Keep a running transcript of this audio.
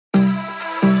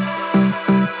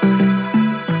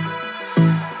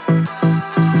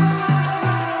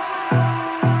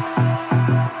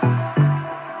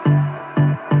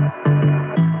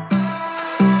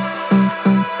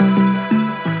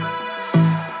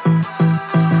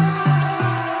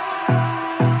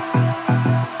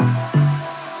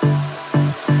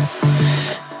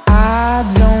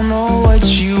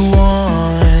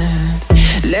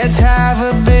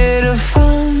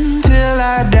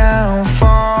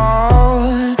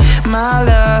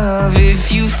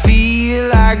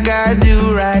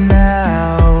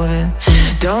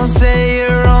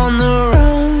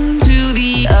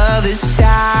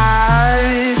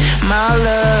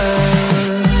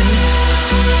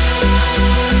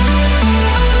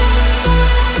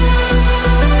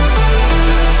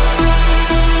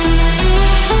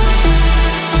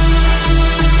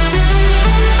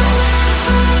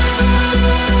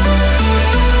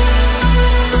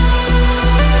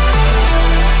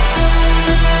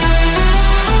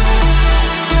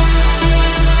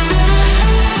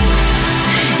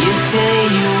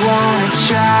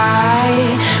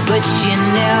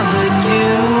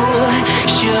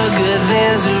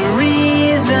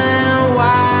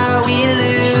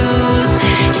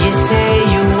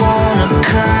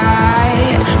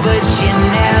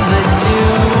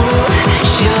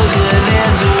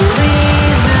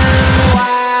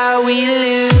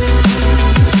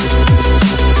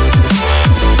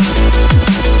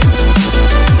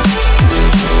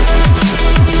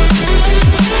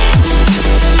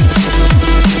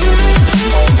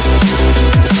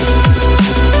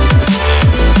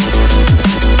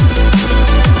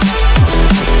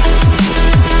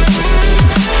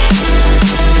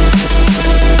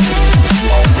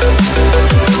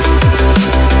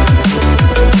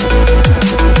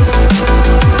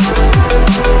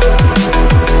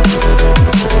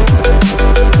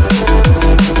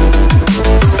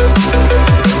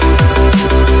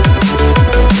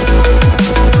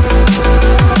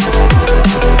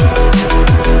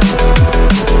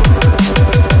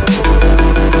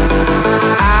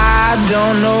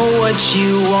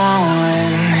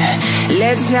want.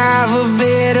 Let's have a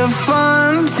bit of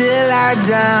fun till I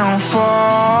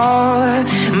downfall.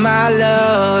 My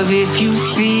love, if you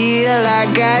feel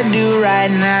like I do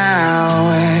right now,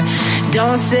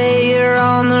 don't say you're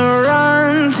on the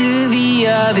run to the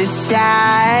other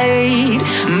side.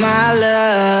 My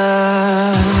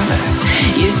love,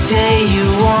 you say you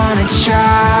wanna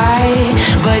try,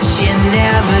 but you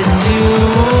never do.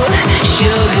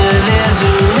 Sugar, there's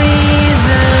a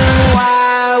reason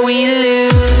why we lose.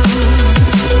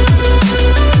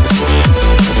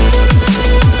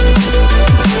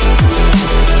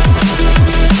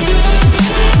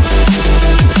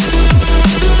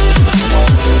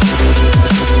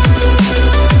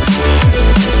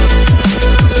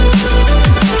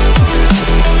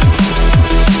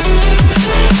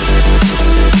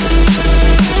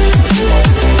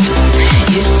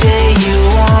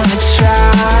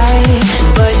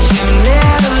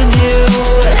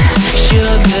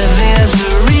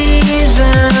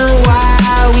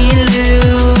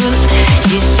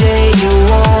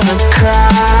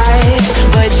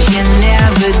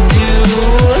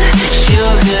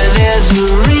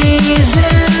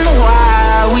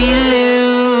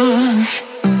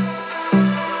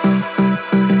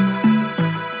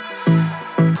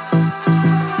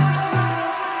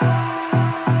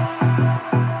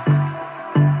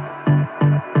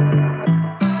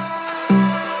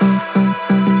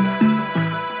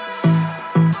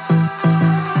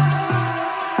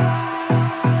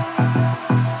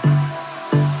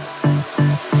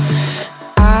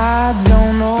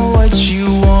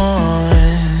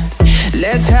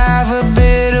 Let's have a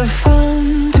bit of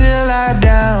fun till I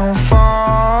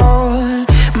downfall.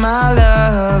 My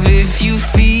love, if you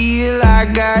feel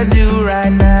like I do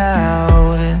right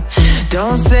now,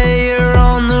 don't say you're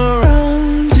on the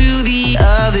run to the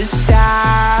other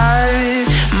side.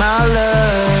 My love,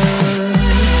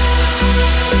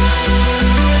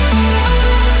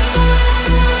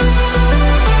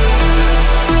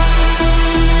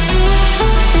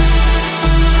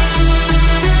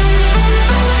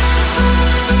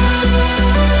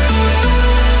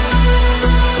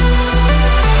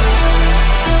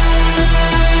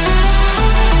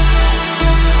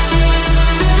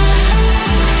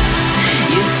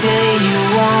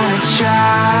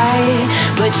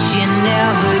 but you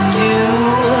never do.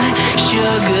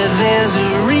 Sugar, there's a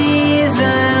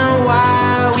reason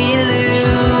why we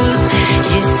lose.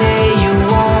 You say you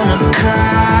wanna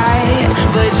cry,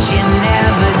 but you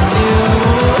never do.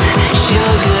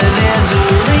 Sugar, there's a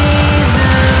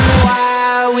reason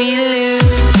why we lose.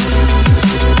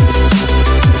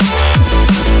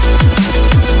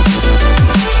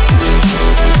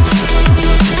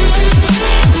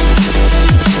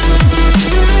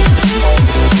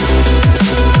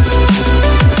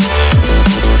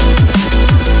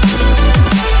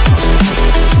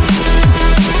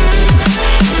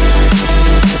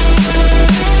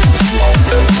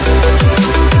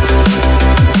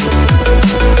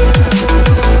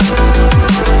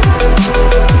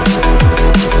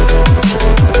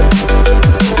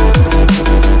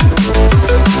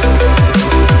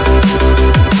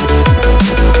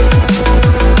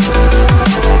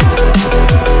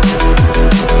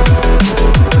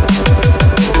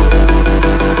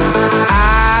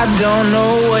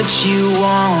 You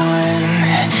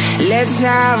want. Let's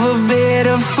have a bit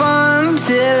of fun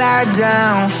till I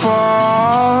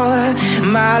downfall.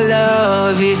 My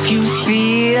love, if you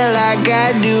feel like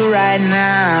I do right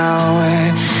now,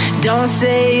 don't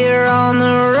say you're on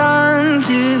the run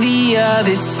to the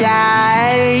other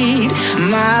side.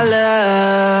 My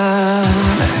love,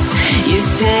 you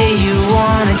say you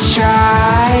wanna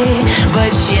try,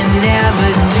 but you never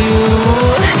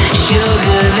do.